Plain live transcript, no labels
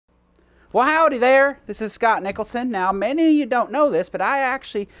Well, howdy there. This is Scott Nicholson. Now, many of you don't know this, but I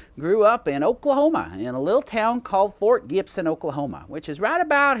actually grew up in Oklahoma, in a little town called Fort Gibson, Oklahoma, which is right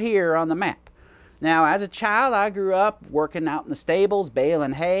about here on the map. Now, as a child, I grew up working out in the stables,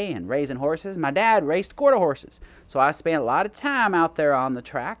 baling hay and raising horses. My dad raced quarter horses, so I spent a lot of time out there on the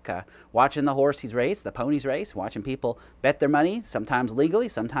track, watching the horses race, the ponies race, watching people bet their money, sometimes legally,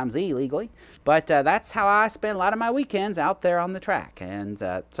 sometimes illegally. But that's how I spent a lot of my weekends out there on the track. And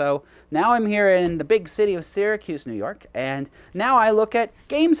so now I'm here in the big city of Syracuse, New York, and now I look at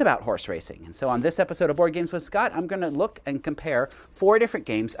games about horse racing. And so on this episode of Board Games with Scott, I'm going to look and compare 4 different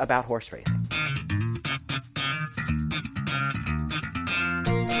games about horse racing.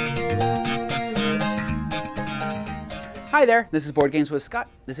 Hi there, this is Board Games with Scott.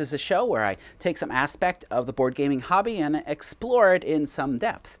 This is a show where I take some aspect of the board gaming hobby and explore it in some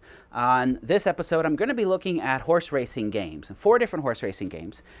depth. On this episode, I'm going to be looking at horse racing games, 4 different horse racing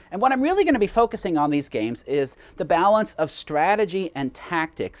games. And what I'm really going to be focusing on these games is the balance of strategy and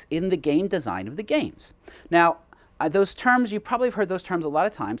tactics in the game design of the games. Now, those terms, you probably have heard those terms a lot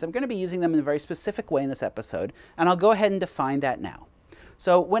of times. I'm going to be using them in a very specific way in this episode, and I'll go ahead and define that now.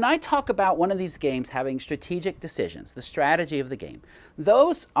 So when I talk about one of these games having strategic decisions, the strategy of the game,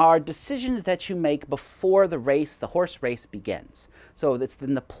 those are decisions that you make before the race, the horse race begins. So it's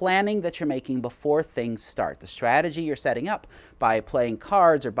in the planning that you're making before things start. The strategy you're setting up by playing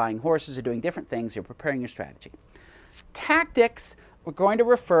cards or buying horses or doing different things, you're preparing your strategy. Tactics, we're going to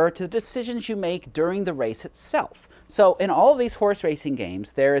refer to the decisions you make during the race itself. So in all of these horse racing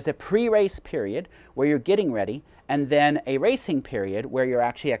games, there is a pre-race period where you're getting ready, and then a racing period where you're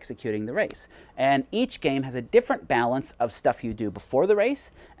actually executing the race. And each game has a different balance of stuff you do before the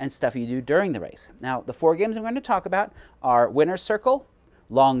race and stuff you do during the race. Now, the 4 games I'm going to talk about are Winner's Circle,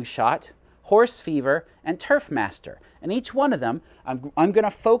 Long Shot, Horse Fever, and Turfmaster. And each one of them, I'm going to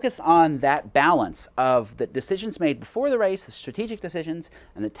focus on that balance of the decisions made before the race, the strategic decisions,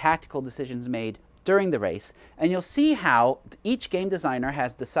 and the tactical decisions made during the race, and you'll see how each game designer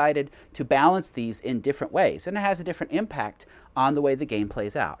has decided to balance these in different ways, and it has a different impact on the way the game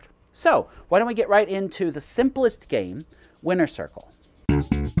plays out. So, why don't we get right into the simplest game, Winner's Circle.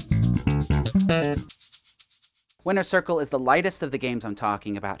 Winner's Circle is the lightest of the games I'm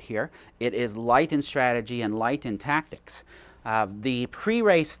talking about here. It is light in strategy and light in tactics. The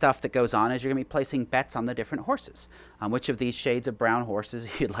pre-race stuff that goes on is you're going to be placing bets on the different horses. Which of these shades of brown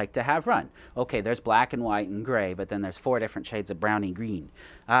horses you'd like to have run. Okay, there's black and white and gray, but then there's 4 different shades of browny green.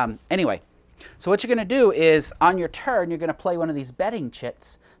 Anyway, so what you're going to do is on your turn, you're going to play one of these betting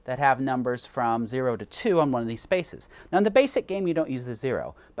chits that have numbers from 0 to 2 on one of these spaces. Now in the basic game you don't use the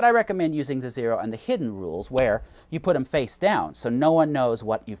 0, but I recommend using the 0 and the hidden rules where you put them face down so no one knows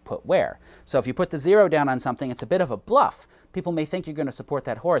what you've put where. So if you put the 0 down on something, it's a bit of a bluff. People may think you're going to support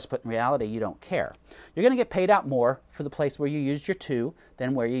that horse, but in reality you don't care. You're going to get paid out more for the place where you used your 2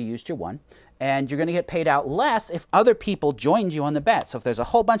 than where you used your 1. And you're going to get paid out less if other people joined you on the bet. So if there's a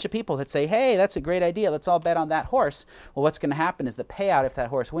whole bunch of people that say, hey, that's a great idea, let's all bet on that horse, well, what's going to happen is the payout if that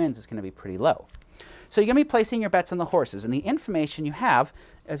horse wins is going to be pretty low. So you're going to be placing your bets on the horses, and the information you have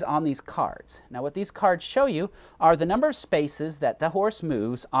is on these cards. Now what these cards show you are the number of spaces that the horse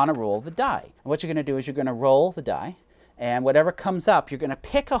moves on a roll of the die. And what you're going to do is you're going to roll the die, and whatever comes up, you're going to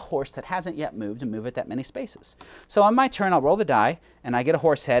pick a horse that hasn't yet moved and move it that many spaces. So on my turn, I'll roll the die, and I get a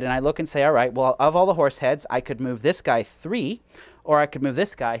horse head, and I look and say, all right, well, of all the horse heads, I could move this guy 3, or I could move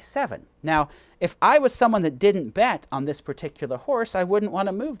this guy 7. Now, if I was someone that didn't bet on this particular horse, I wouldn't want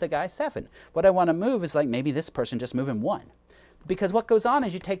to move the guy 7. What I want to move is like maybe this person just move him 1. Because what goes on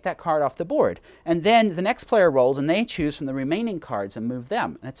is you take that card off the board, and then the next player rolls and they choose from the remaining cards and move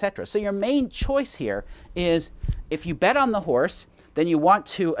them, etc. So your main choice here is if you bet on the horse, then you want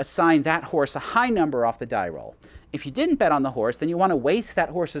to assign that horse a high number off the die roll. If you didn't bet on the horse, then you want to waste that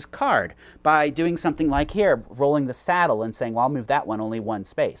horse's card by doing something like here, rolling the saddle and saying, well, I'll move that one only 1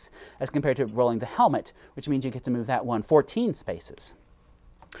 space, as compared to rolling the helmet, which means you get to move that one 14 spaces.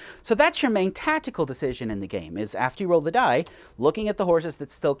 So that's your main tactical decision in the game, is after you roll the die, looking at the horses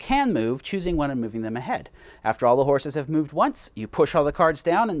that still can move, choosing one and moving them ahead. After all the horses have moved once, you push all the cards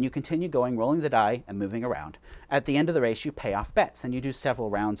down and you continue going, rolling the die and moving around. At the end of the race, you pay off bets, and you do several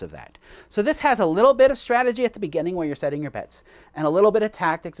rounds of that. So this has a little bit of strategy at the beginning where you're setting your bets, and a little bit of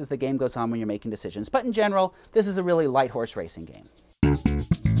tactics as the game goes on when you're making decisions. But in general, this is a really light horse racing game.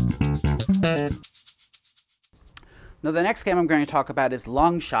 Now, the next game I'm going to talk about is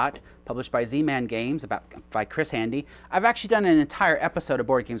Long Shot, published by Z-Man Games, by Chris Handy. I've actually done an entire episode of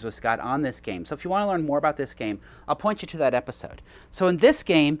Board Games with Scott on this game, so if you want to learn more about this game, I'll point you to that episode. So in this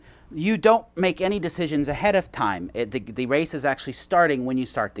game, you don't make any decisions ahead of time. The race is actually starting when you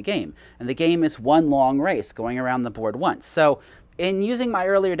start the game, and the game is one long race going around the board once. So in using my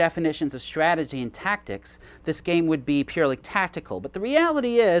earlier definitions of strategy and tactics, this game would be purely tactical. But the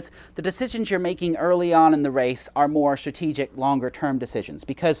reality is the decisions you're making early on in the race are more strategic, longer-term decisions,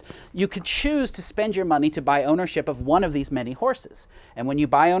 because you could choose to spend your money to buy ownership of one of these many horses. And when you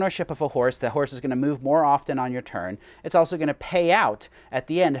buy ownership of a horse, the horse is going to move more often on your turn. It's also going to pay out at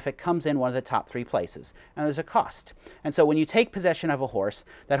the end if it comes in one of the top 3 places. And there's a cost. And so when you take possession of a horse,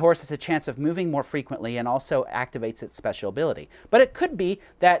 that horse has a chance of moving more frequently and also activates its special ability. But it could be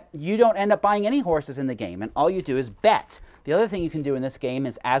that you don't end up buying any horses in the game, and all you do is bet. The other thing you can do in this game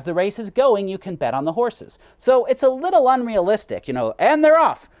is, as the race is going, you can bet on the horses. So it's a little unrealistic, you know, and they're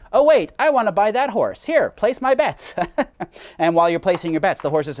off. Oh wait, I want to buy that horse. Here, place my bets. And while you're placing your bets,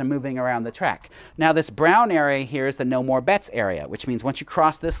 the horses are moving around the track. Now this brown area here is the no more bets area, which means once you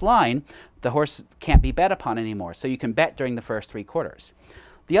cross this line, the horse can't be bet upon anymore. So you can bet during the first 3 quarters.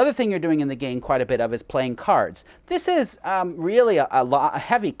 The other thing you're doing in the game quite a bit of is playing cards. This is really a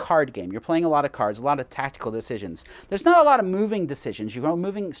heavy card game. You're playing a lot of cards, a lot of tactical decisions. There's not a lot of moving decisions. You're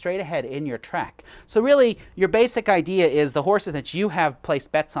moving straight ahead in your track. So really, your basic idea is the horses that you have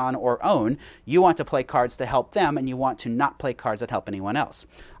placed bets on or own, you want to play cards to help them, and you want to not play cards that help anyone else.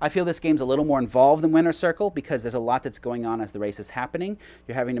 I feel this game's a little more involved than Winner's Circle because there's a lot that's going on as the race is happening.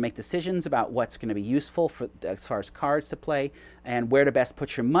 You're having to make decisions about what's going to be useful as far as cards to play and where to best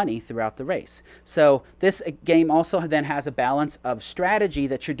put your money throughout the race. So this game also then has a balance of strategy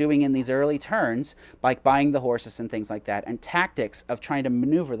that you're doing in these early turns, like buying the horses and things like that, and tactics of trying to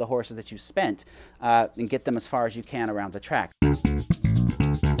maneuver the horses that you've spent and get them as far as you can around the track.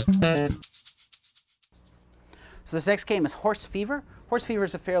 So this next game is Horse Fever. Horse Fever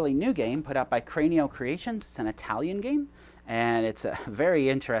is a fairly new game put out by Cranio Creations. It's an Italian game, and it's a very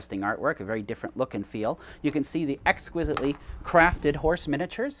interesting artwork, a very different look and feel. You can see the exquisitely crafted horse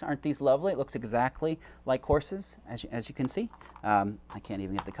miniatures. Aren't these lovely? It looks exactly like horses, as you can see. I can't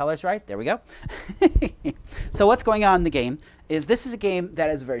even get the colors right. There we go. So what's going on in the game is this is a game that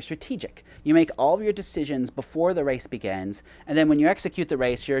is very strategic. You make all of your decisions before the race begins, and then when you execute the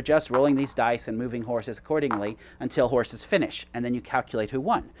race, you're just rolling these dice and moving horses accordingly until horses finish, and then you calculate who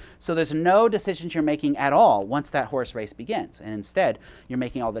won. So there's no decisions you're making at all once that horse race begins, and instead, you're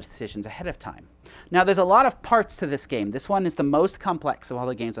making all the decisions ahead of time. Now, there's a lot of parts to this game. This one is the most complex of all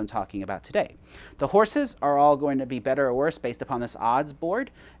the games I'm talking about today. The horses are all going to be better or worse based upon this odds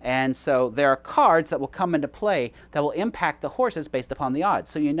board, and so there are cards that will come into play that will impact the horses based upon the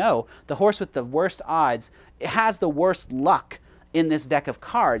odds. So you know, the horse with the worst odds, it has the worst luck in this deck of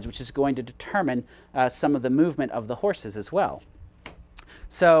cards, which is going to determine some of the movement of the horses as well.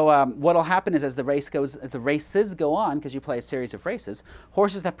 So what will happen is as the races go on, because you play a series of races,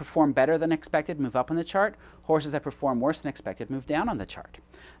 horses that perform better than expected move up on the chart, horses that perform worse than expected move down on the chart.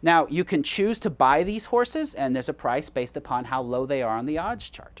 Now, you can choose to buy these horses, and there's a price based upon how low they are on the odds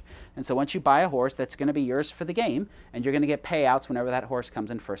chart. And so once you buy a horse, that's going to be yours for the game, and you're going to get payouts whenever that horse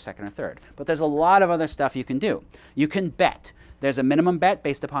comes in first, second, or third. But there's a lot of other stuff you can do. You can bet. There's a minimum bet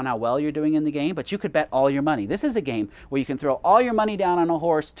based upon how well you're doing in the game, but you could bet all your money. This is a game where you can throw all your money down on a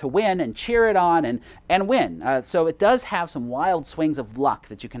horse to win and cheer it on and win. So it does have some wild swings of luck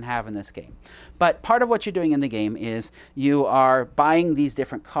that you can have in this game. But part of what you're doing in the game is you are buying these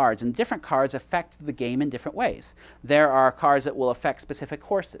different cards, and different cards affect the game in different ways. There are cards that will affect specific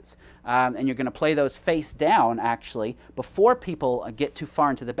horses, and you're going to play those face down, actually, before people get too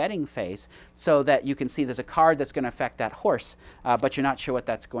far into the betting phase, so that you can see there's a card that's going to affect that horse, but you're not sure what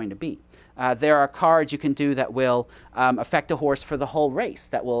that's going to be. There are cards you can do that will affect a horse for the whole race,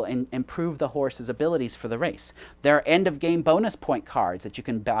 that will improve the horse's abilities for the race. There are end-of-game bonus point cards that you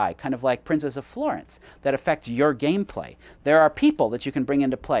can buy, kind of like Princess of Florence, that affect your gameplay. There are people that you can bring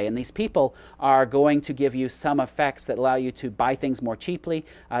into play, and these people are going to give you some effects that allow you to buy things more cheaply.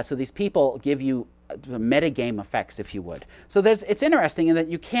 So these people give you metagame effects, if you would. So it's interesting in that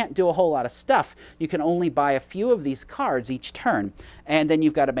you can't do a whole lot of stuff. You can only buy a few of these cards each turn, and then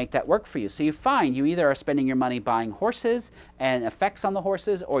you've got to make that work for you. So you find you either are spending your money buying horses and effects on the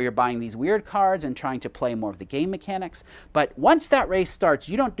horses, or you're buying these weird cards and trying to play more of the game mechanics. But once that race starts,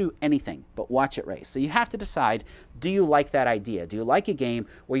 you don't do anything but watch it race. So you have to decide, do you like that idea? Do you like a game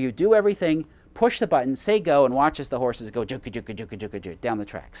where you do everything, push the button, say go, and watch as the horses go down the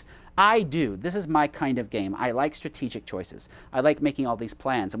tracks? I do. This is my kind of game. I like strategic choices. I like making all these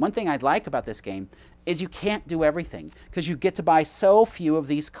plans. And one thing I like about this game is you can't do everything because you get to buy so few of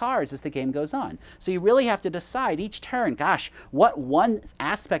these cards as the game goes on. So you really have to decide each turn, gosh, what one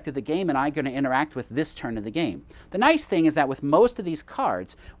aspect of the game am I going to interact with this turn of the game? The nice thing is that with most of these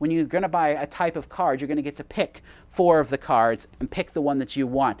cards, when you're going to buy a type of card, you're going to get to pick 4 of the cards and pick the one that you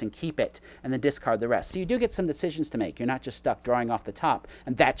want and keep it and then discard the rest. So you do get some decisions to make. You're not just stuck drawing off the top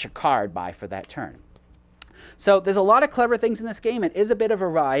and that's your card buy for that turn. So there's a lot of clever things in this game. It is a bit of a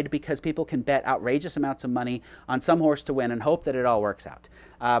ride because people can bet outrageous amounts of money on some horse to win and hope that it all works out.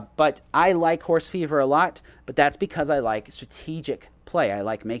 But I like Horse Fever a lot, but that's because I like strategic play. I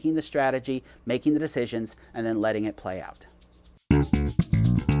like making the strategy, making the decisions, and then letting it play out.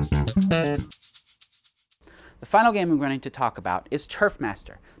 The final game I'm going to talk about is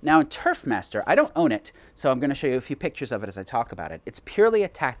Turfmaster. Now in Turfmaster, I don't own it, so I'm going to show you a few pictures of it as I talk about it. It's purely a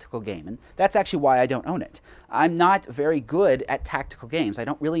tactical game, and that's actually why I don't own it. I'm not very good at tactical games. I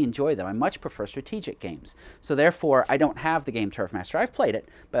don't really enjoy them. I much prefer strategic games. So therefore, I don't have the game Turfmaster. I've played it,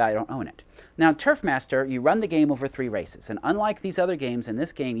 but I don't own it. Now in Turfmaster, you run the game over 3 races, and unlike these other games, in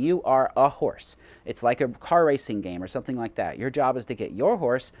this game, you are a horse. It's like a car racing game or something like that. Your job is to get your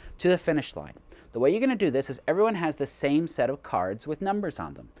horse to the finish line. The way you're going to do this is everyone has the same set of cards with numbers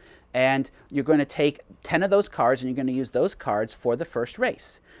on them. And you're going to take 10 of those cards and you're going to use those cards for the first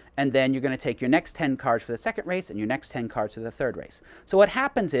race. And then you're going to take your next 10 cards for the second race and your next 10 cards for the third race. So what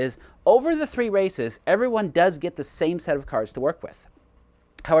happens is, over the 3 races, everyone does get the same set of cards to work with.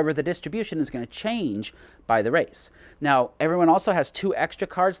 However, the distribution is going to change by the race. Now, everyone also has 2 extra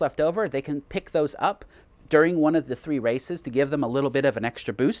cards left over. They can pick those up during one of the 3 races to give them a little bit of an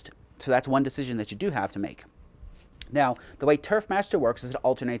extra boost. So that's one decision that you do have to make. Now, the way Turfmaster works is it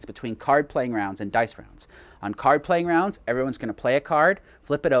alternates between card playing rounds and dice rounds. On card playing rounds, everyone's going to play a card,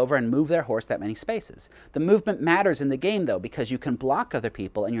 flip it over, and move their horse that many spaces. The movement matters in the game, though, because you can block other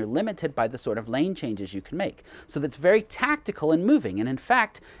people, and you're limited by the sort of lane changes you can make. So that's very tactical and moving. And in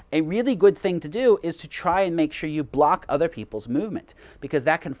fact, a really good thing to do is to try and make sure you block other people's movement, because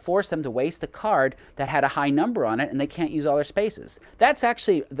that can force them to waste a card that had a high number on it, and they can't use all their spaces. That's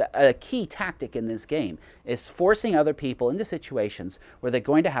actually a key tactic in this game, is forcing other people into situations where they're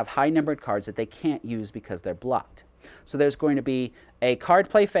going to have high-numbered cards that they can't use because they're blocked. So there's going to be a card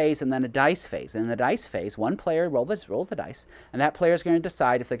play phase and then a dice phase. And in the dice phase, one player rolls the dice, and that player is going to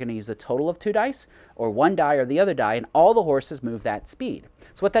decide if they're going to use a total of 2 dice or 1 die or the other die, and all the horses move that speed.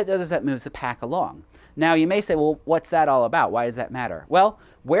 So what that does is that moves the pack along. Now you may say, well, what's that all about? Why does that matter? Well,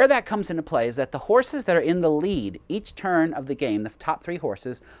 where that comes into play is that the horses that are in the lead each turn of the game, the top 3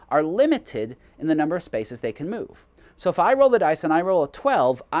 horses, are limited in the number of spaces they can move. So if I roll the dice and I roll a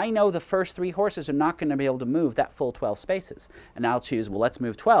 12, I know the first 3 horses are not going to be able to move that full 12 spaces. And I'll choose, well, let's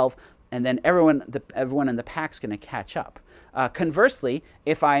move 12, and then everyone in the pack's going to catch up. Conversely,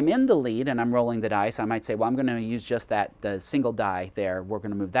 if I'm in the lead and I'm rolling the dice, I might say, well, I'm going to use just the single die there. We're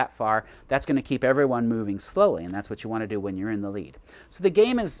going to move that far. That's going to keep everyone moving slowly, and that's what you want to do when you're in the lead. So the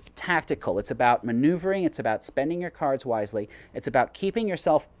game is tactical. It's about maneuvering. It's about spending your cards wisely. It's about keeping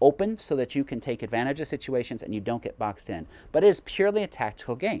yourself open so that you can take advantage of situations and you don't get boxed in. But it is purely a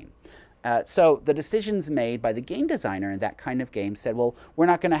tactical game. So the decisions made by the game designer in that kind of game said, well, we're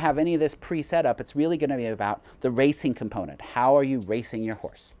not going to have any of this pre-set up. It's really going to be about the racing component. How are you racing your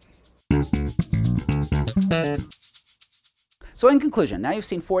horse? So in conclusion, now you've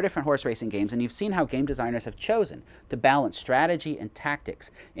seen 4 different horse racing games, and you've seen how game designers have chosen to balance strategy and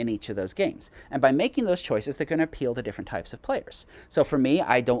tactics in each of those games. And by making those choices, they're going to appeal to different types of players. So for me,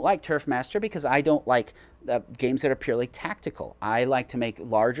 I don't like Turfmaster because I don't like games that are purely tactical. I like to make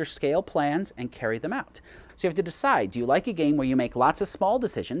larger scale plans and carry them out. So you have to decide, do you like a game where you make lots of small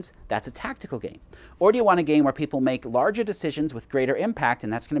decisions? That's a tactical game. Or do you want a game where people make larger decisions with greater impact,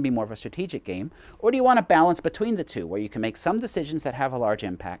 and that's going to be more of a strategic game? Or do you want a balance between the two, where you can make some decisions that have a large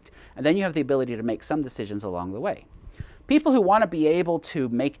impact, and then you have the ability to make some decisions along the way? People who want to be able to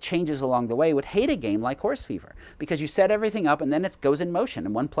make changes along the way would hate a game like Horse Fever, because you set everything up and then it goes in motion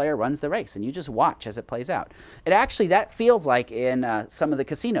and one player runs the race and you just watch as it plays out. That feels like in some of the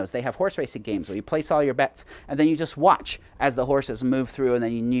casinos. They have horse racing games where you place all your bets and then you just watch as the horses move through, and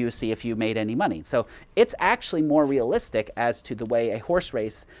then you see if you made any money. So it's actually more realistic as to the way a horse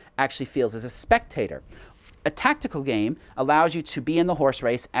race actually feels as a spectator. A tactical game allows you to be in the horse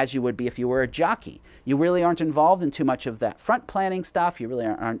race as you would be if you were a jockey. You really aren't involved in too much of that front planning stuff. You really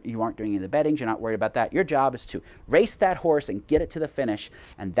aren't doing any of the bettings. You're not worried about that. Your job is to race that horse and get it to the finish,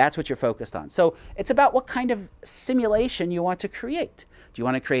 and that's what you're focused on. So it's about what kind of simulation you want to create. Do you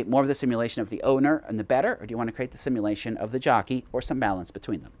want to create more of the simulation of the owner and the bettor, or do you want to create the simulation of the jockey, or some balance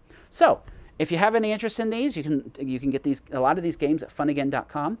between them? So, if you have any interest in these, you can get a lot of these games at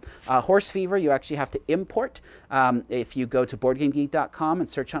funagain.com. Horse Fever, you actually have to import. If you go to boardgamegeek.com and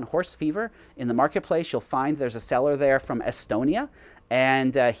search on Horse Fever in the marketplace, you'll find there's a seller there from Estonia.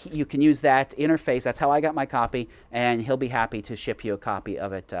 And you can use that interface. That's how I got my copy, and he'll be happy to ship you a copy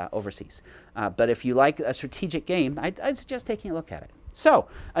of it overseas. But if you like a strategic game, I'd suggest taking a look at it. So,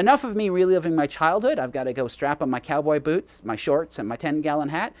 enough of me reliving my childhood. I've got to go strap on my cowboy boots, my shorts, and my 10-gallon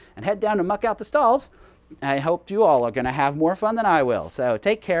hat, and head down to muck out the stalls. I hope you all are going to have more fun than I will. So,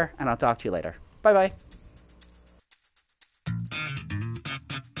 take care, and I'll talk to you later. Bye-bye.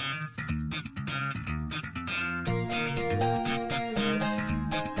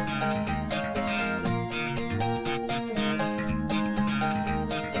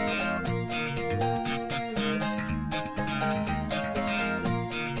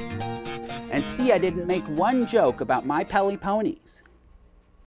 And see, I didn't make one joke about My Pelly Ponies.